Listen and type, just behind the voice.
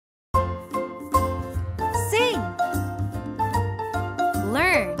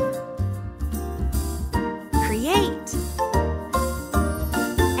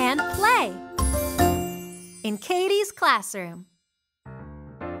classroom.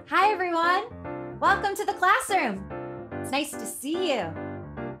 Hi everyone! Welcome to the classroom. It's nice to see you.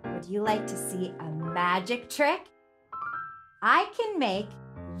 Would you like to see a magic trick? I can make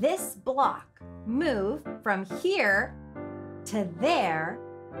this block move from here to there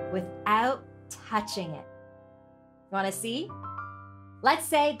without touching it. Want to see? Let's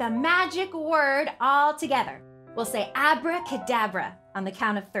say the magic word all together. We'll say abracadabra on the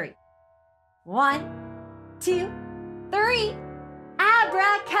count of 3. 1, 2, 3.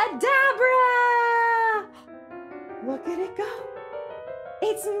 Abracadabra! Look at it go.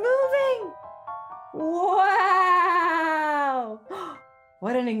 It's moving. Wow!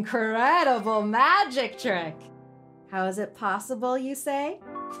 What an incredible magic trick. How is it possible, you say?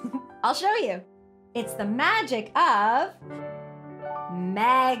 I'll show you. It's the magic of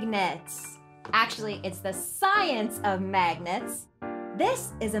magnets. Actually, it's the science of magnets.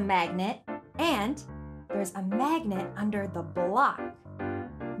 This is a magnet, and there's a magnet under the block.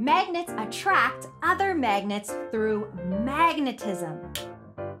 Magnets attract other magnets through magnetism.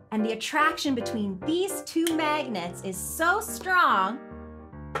 And the attraction between these two magnets is so strong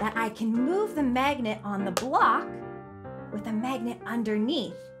that I can move the magnet on the block with a magnet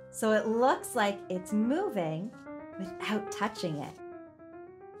underneath. So it looks like it's moving without touching it.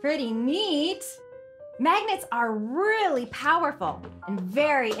 Pretty neat. Magnets are really powerful and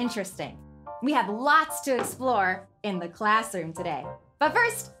very interesting. We have lots to explore in the classroom today. But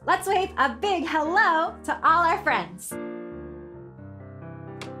first, let's wave a big hello to all our friends.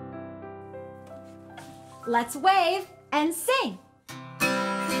 Let's wave and sing.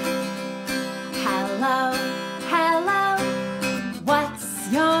 Hello, hello,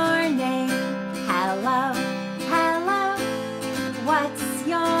 what's your name? Hello, hello, what's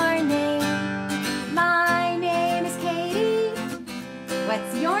your name? My name is Caitie.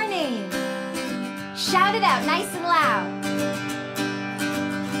 What's your name? Shout it out nice and loud.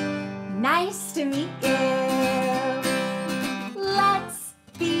 Nice to meet you. Let's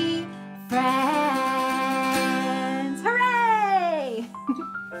be friends. Hooray!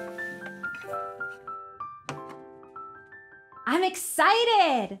 I'm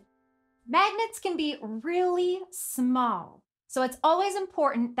excited. Magnets can be really small, so it's always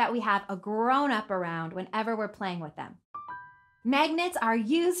important that we have a grown-up around whenever we're playing with them. Magnets are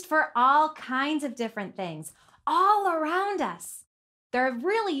used for all kinds of different things all around us. They're a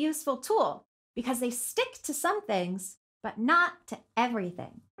really useful tool because they stick to some things, but not to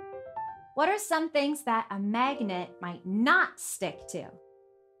everything. What are some things that a magnet might not stick to?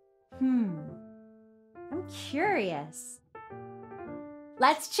 I'm curious.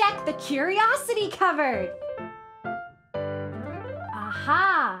 Let's check the curiosity cupboard.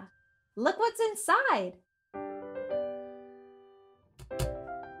 Aha! Look what's inside.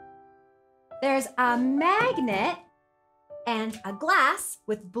 There's a magnet and a glass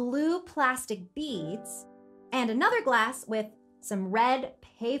with blue plastic beads and another glass with some red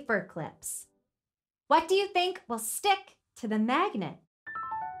paper clips. What do you think will stick to the magnet?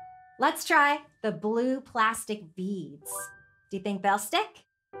 Let's try the blue plastic beads. Do you think they'll stick?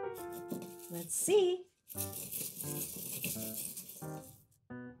 Let's see.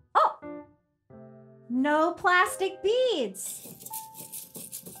 Oh, no plastic beads.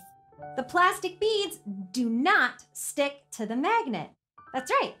 The plastic beads do not stick to the magnet. That's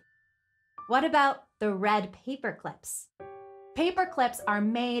right. What about the red paper clips? Paper clips are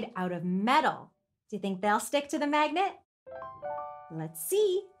made out of metal. Do you think they'll stick to the magnet? Let's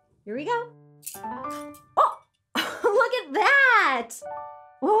see. Here we go. Oh, look at that.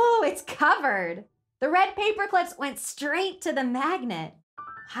 Oh, it's covered. The red paper clips went straight to the magnet.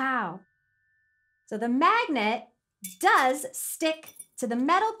 Wow. So the magnet does stick to the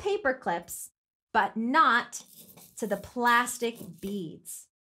metal paper clips, but not to the plastic beads.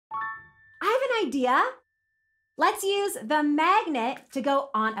 I have an idea. Let's use the magnet to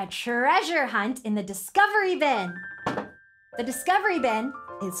go on a treasure hunt in the discovery bin. The discovery bin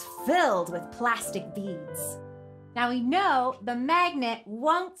is filled with plastic beads. Now we know the magnet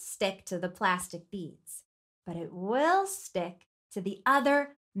won't stick to the plastic beads, but it will stick to the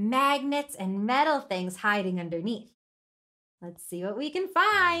other magnets and metal things hiding underneath. Let's see what we can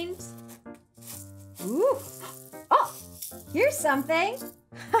find. Ooh. Oh, here's something.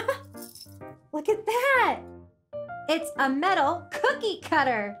 Look at that. It's a metal cookie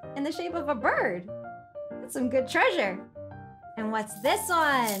cutter in the shape of a bird. That's some good treasure. And what's this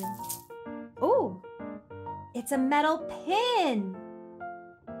one? Ooh, it's a metal pin.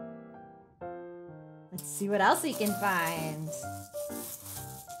 Let's see what else we can find.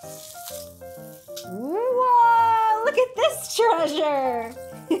 Whoa, look at this treasure.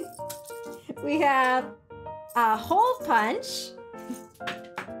 We have a hole punch,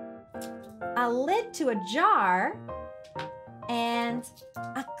 a lid to a jar, and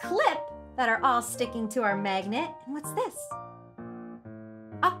a clip that are all sticking to our magnet. And what's this?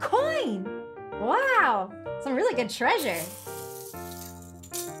 A coin! Wow, some really good treasure.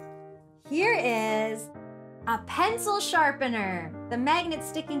 Here is a pencil sharpener, the magnet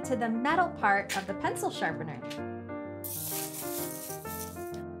sticking to the metal part of the pencil sharpener.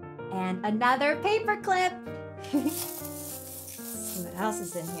 And another paper clip. Let's see what else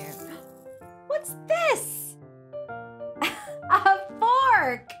is in here. What's this? A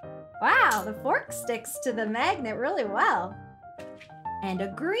fork! Wow, the fork sticks to the magnet really well. And a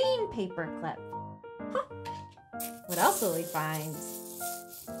green paper clip. Huh. What else will we find?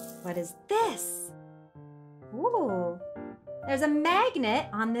 What is this? Ooh, there's a magnet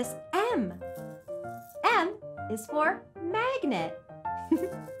on this M. M is for magnet.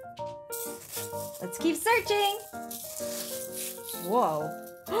 Let's keep searching. Whoa.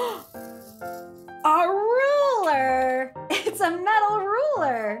 A ruler! It's a metal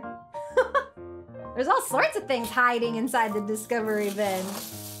ruler. There's all sorts of things hiding inside the discovery bin.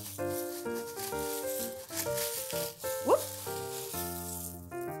 Whoop.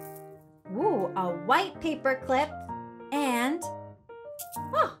 Ooh, a white paper clip and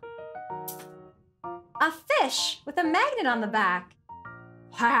a fish with a magnet on the back.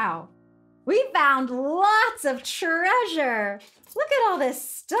 Wow, we found lots of treasure. Look at all this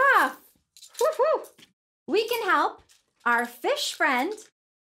stuff. Woo-hoo. We can help our fish friend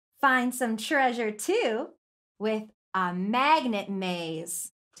find some treasure too with a magnet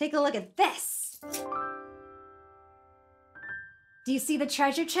maze. Take a look at this. Do you see the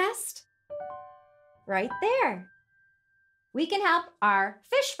treasure chest? Right there. We can help our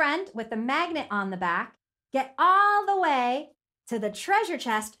fish friend with the magnet on the back get all the way to the treasure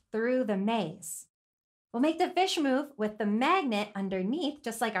chest through the maze. We'll make the fish move with the magnet underneath,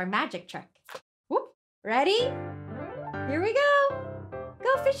 just like our magic trick. Whoop. Ready? Here we go.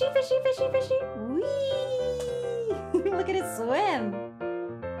 Go fishy, fishy, fishy, fishy. Whee! Look at it swim.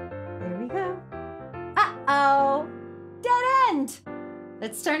 There we go. Uh-oh. Dead end.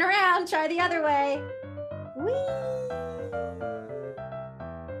 Let's turn around, try the other way. Whee!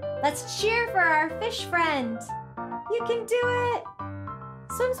 Let's cheer for our fish friend. You can do it.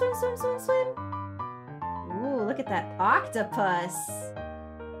 Swim, swim, swim, swim, swim. Ooh, look at that octopus.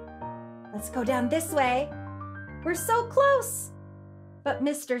 Let's go down this way. We're so close. But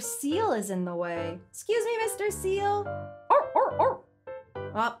Mr. Seal is in the way. Excuse me, Mr. Seal.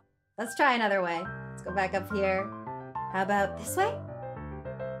 Well, let's try another way. Let's go back up here. How about this way?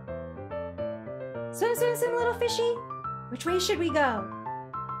 Swim, swim, swim, little fishy. Which way should we go?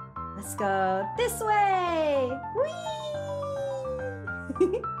 Let's go this way. Whee!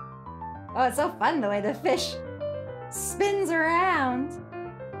 Oh, it's so fun the way the fish spins around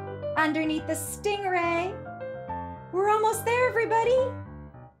underneath the stingray. We're almost there, everybody.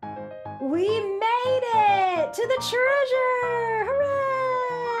 We made it to the treasure.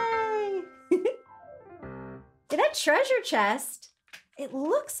 Hooray! That treasure chest, it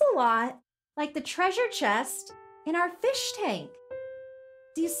looks a lot like the treasure chest in our fish tank.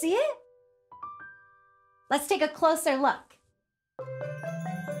 Do you see it? Let's take a closer look.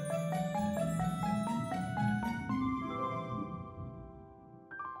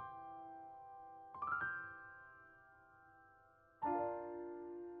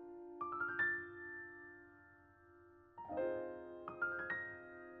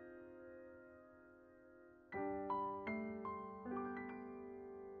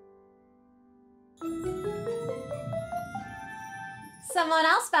 Someone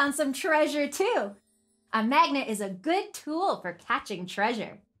else found some treasure too. A magnet is a good tool for catching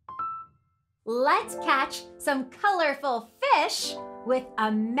treasure. Let's catch some colorful fish with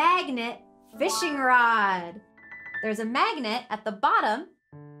a magnet fishing rod. There's a magnet at the bottom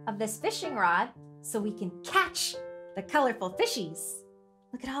of this fishing rod so we can catch the colorful fishies.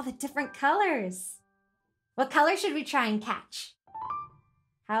 Look at all the different colors. What color should we try and catch?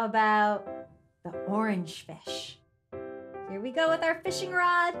 How about the orange fish? Here we go with our fishing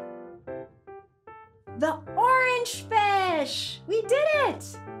rod. The orange fish! We did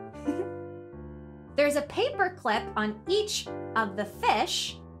it! There's a paper clip on each of the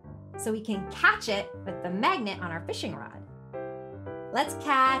fish so we can catch it with the magnet on our fishing rod. Let's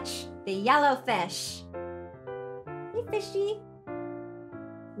catch the yellow fish. Hey, fishy.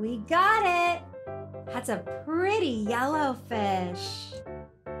 We got it. That's a pretty yellow fish.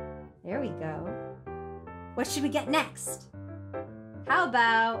 There we go. What should we get next? How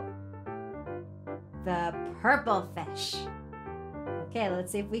about the purple fish? Okay,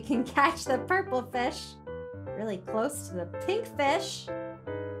 let's see if we can catch the purple fish really close to the pink fish.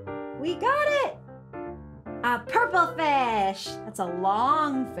 We got it! A purple fish. That's a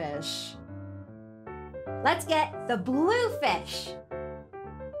long fish. Let's get the blue fish.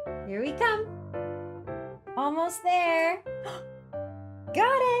 Here we come. Almost there.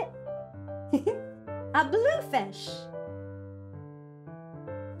 Got it! A blue fish.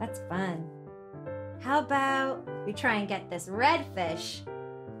 That's fun. How about we try and get this red fish?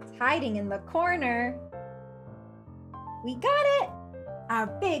 It's hiding in the corner. We got it! Our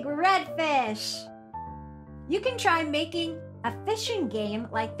big red fish. You can try making a fishing game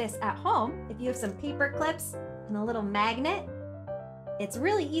like this at home if you have some paper clips and a little magnet. It's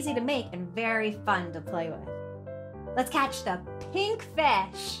really easy to make and very fun to play with. Let's catch the pink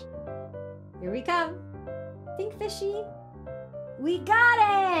fish. Here we come. Pink fishy. We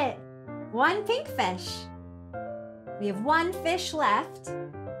got it! One pink fish. We have one fish left.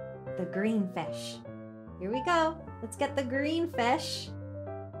 The green fish. Here we go. Let's get the green fish.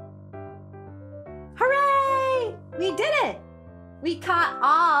 Hooray! We did it! We caught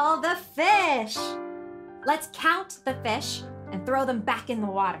all the fish. Let's count the fish and throw them back in the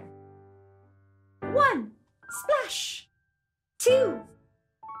water. 1, splash. 2,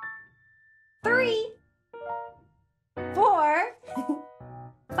 3, 4,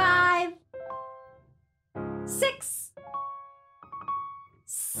 5, 6,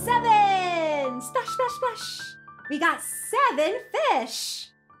 7. Splash, splash, splash. We got 7 fish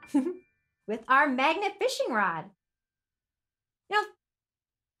with our magnet fishing rod. Now,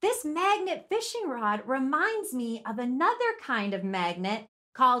 this magnet fishing rod reminds me of another kind of magnet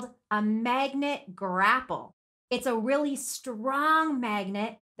called a magnet grapple. It's a really strong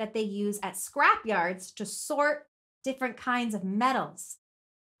magnet that they use at scrap yards to sort different kinds of metals.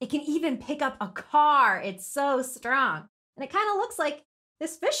 It can even pick up a car. It's so strong. And it kind of looks like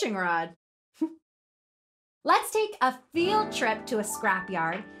this fishing rod. Let's take a field trip to a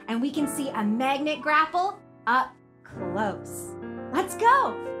scrapyard and we can see a magnet grapple up close. Let's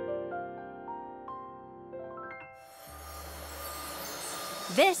go.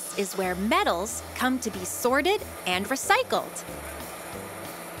 This is where metals come to be sorted and recycled.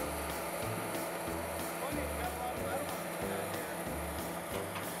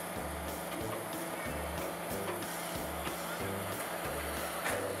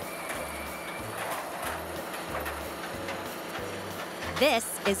 This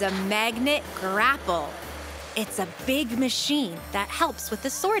is a magnet grapple. It's a big machine that helps with the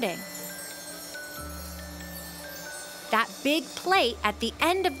sorting. That big plate at the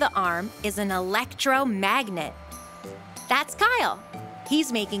end of the arm is an electromagnet. That's Kyle.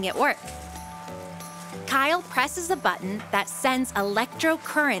 He's making it work. Kyle presses a button that sends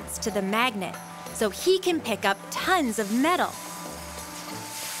electrocurrents to the magnet so he can pick up tons of metal.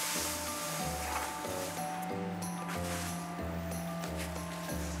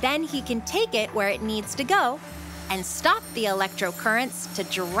 Then he can take it where it needs to go and stop the electrocurrents to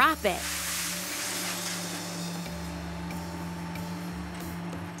drop it.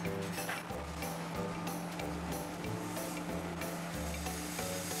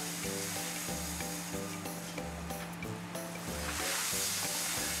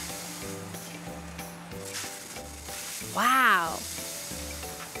 Wow!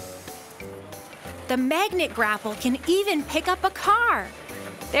 The magnet grapple can even pick up a car.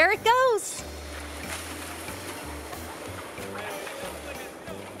 There it goes.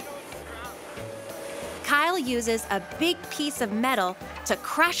 Kyle uses a big piece of metal to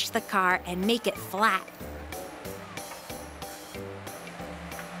crush the car and make it flat.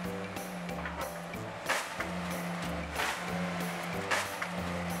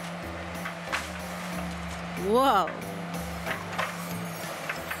 Whoa!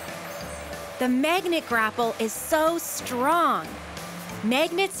 The magnet grapple is so strong.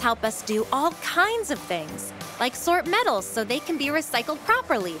 Magnets help us do all kinds of things, like sort metals so they can be recycled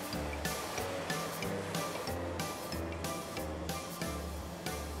properly.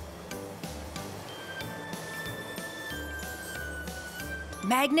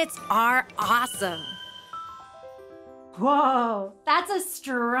 Magnets are awesome. Whoa, that's a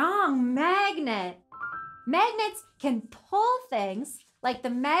strong magnet. Magnets can pull things like the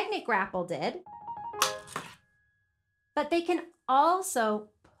magnet grapple did, but they can also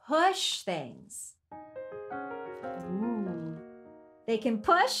push things. Ooh. They can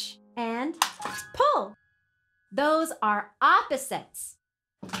push and pull. Those are opposites.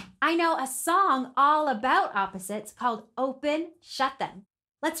 I know a song all about opposites called Open, Shut Them.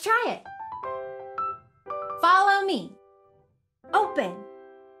 Let's try it. Follow me. Open,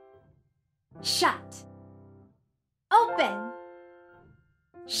 shut. Open,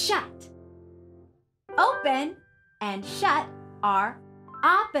 shut. Open and shut are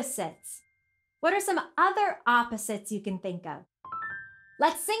opposites. What are some other opposites you can think of?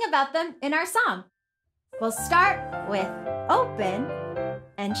 Let's sing about them in our song. We'll start with open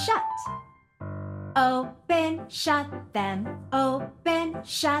and shut. Open, shut them, open,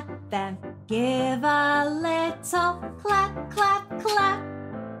 shut them. Give a little clap, clap, clap.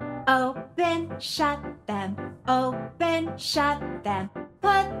 Open, shut them, open, shut them.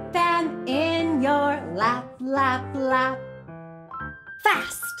 Put them in your lap, lap, lap.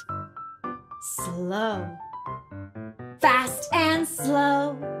 Fast, slow, fast and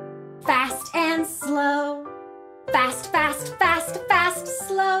slow, fast and slow. Fast, fast, fast, fast,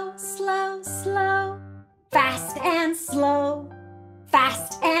 slow, slow, slow. Fast and slow,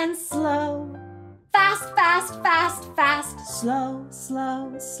 fast and slow. Fast, fast, fast, fast, slow,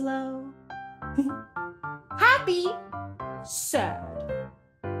 slow, slow. Happy, sad.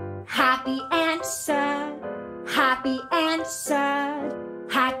 Happy and sad, happy and sad.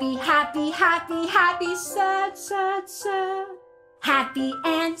 Happy, happy, happy, happy, sad, sad, sad. Happy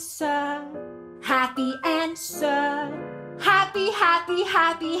and sad. Happy and sad. Happy, happy,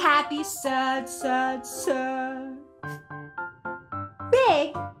 happy, happy, sad, sad, sad.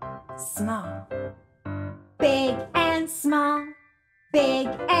 Big, small. Big and small. Big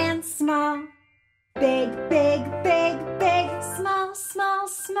and small. Big, big, big, big. Small, small,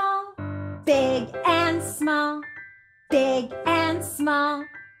 small. Big and small. Big and small.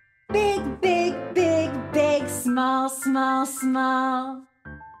 Big, big, big, big. Small, small, small.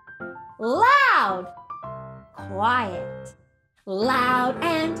 Loud, quiet, loud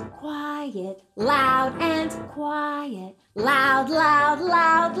and quiet, loud and quiet, loud, loud,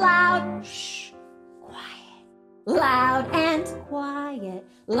 loud, loud, shh, quiet, loud and quiet,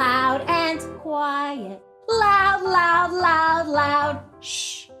 loud and quiet, loud, loud, loud, loud,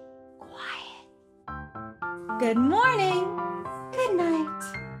 shh, quiet. Good morning, good night.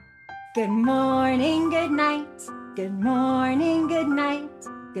 Good morning, good night. Good morning, good night.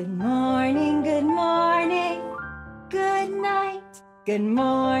 Good morning, good morning, good night. Good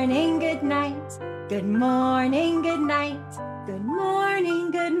morning, good night. Good morning, good night. Good morning,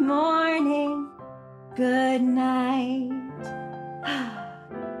 good morning, good night.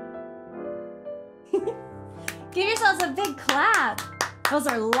 Give yourselves a big clap. Those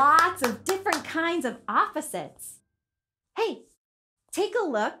are lots of different kinds of opposites. Hey, take a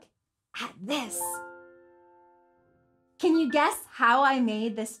look at this. Can you guess how I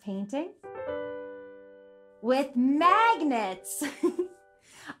made this painting? With magnets.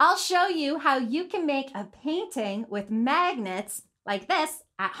 I'll show you how you can make a painting with magnets like this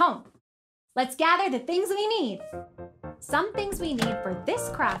at home. Let's gather the things we need. Some things we need for this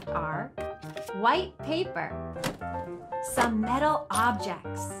craft are white paper, some metal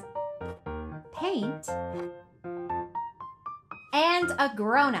objects, paint, and a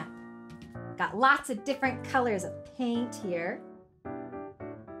grown-up. Got lots of different colors of paint here.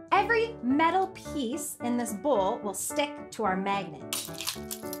 Every metal piece in this bowl will stick to our magnet.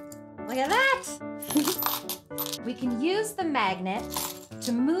 Look at that! We can use the magnet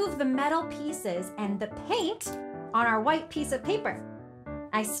to move the metal pieces and the paint on our white piece of paper.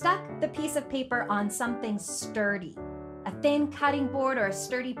 I stuck the piece of paper on something sturdy. A thin cutting board or a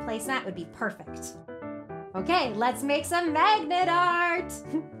sturdy placemat would be perfect. Okay, let's make some magnet art!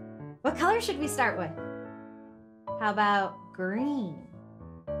 What color should we start with? How about green?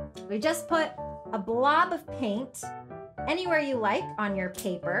 We just put a blob of paint anywhere you like on your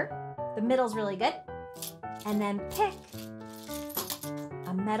paper. The middle's really good. And then pick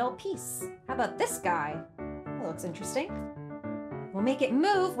a metal piece. How about this guy? That looks interesting. We'll make it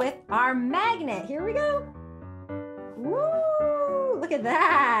move with our magnet. Here we go. Woo! Look at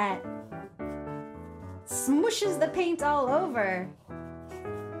that. Smooshes the paint all over.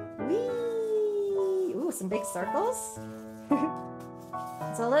 Whee! Ooh, some big circles.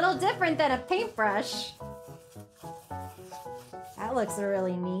 It's a little different than a paintbrush. That looks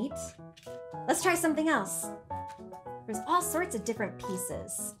really neat. Let's try something else. There's all sorts of different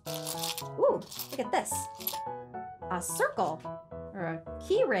pieces. Ooh, look at this. A circle or a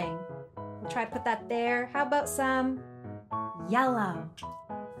key ring. We'll try to put that there. How about some yellow?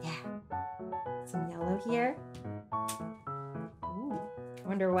 Yeah, some yellow here. Ooh, I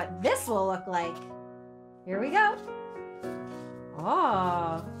wonder what this will look like. Here we go.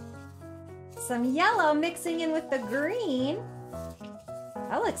 Oh, some yellow mixing in with the green.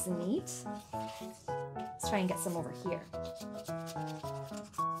 That looks neat. Let's try and get some over here.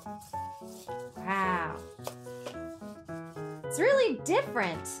 Wow. It's really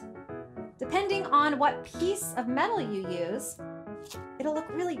different. Depending on what piece of metal you use, it'll look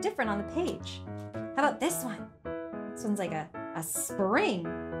really different on the page. How How about this one? This one's like a spring.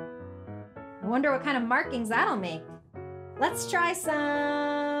 I wonder what kind of markings that'll make. Let's try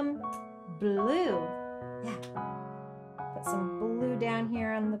some blue. Yeah. Put some blue down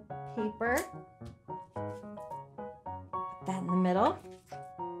here on the paper. Put that in the middle.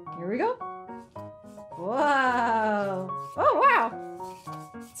 Here we go. Whoa. Oh, wow.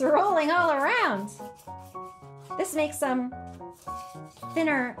 It's rolling all around. This makes some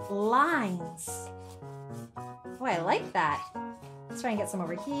thinner lines. Oh, I like that. Let's try and get some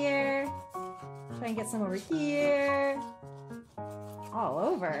over here. Try and get some over here. All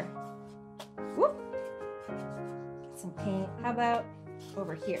over. Whoop. Get some paint. How about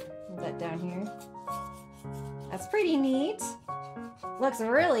over here? Move that down here. That's pretty neat. Looks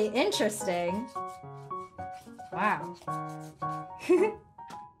really interesting. Wow.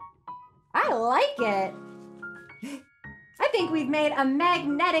 I like it. I think we've made a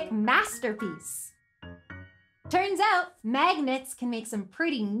magnetic masterpiece. Turns out magnets can make some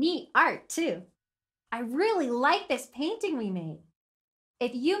pretty neat art too. I really like this painting we made.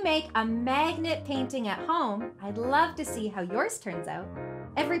 If you make a magnet painting at home, I'd love to see how yours turns out.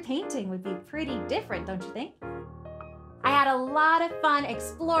 Every painting would be pretty different, don't you think? I had a lot of fun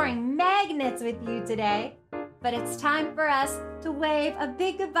exploring magnets with you today, but it's time for us to wave a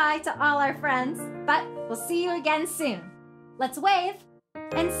big goodbye to all our friends, but we'll see you again soon. Let's wave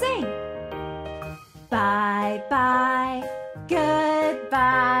and sing. Bye-bye,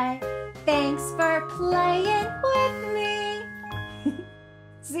 goodbye, thanks for playing.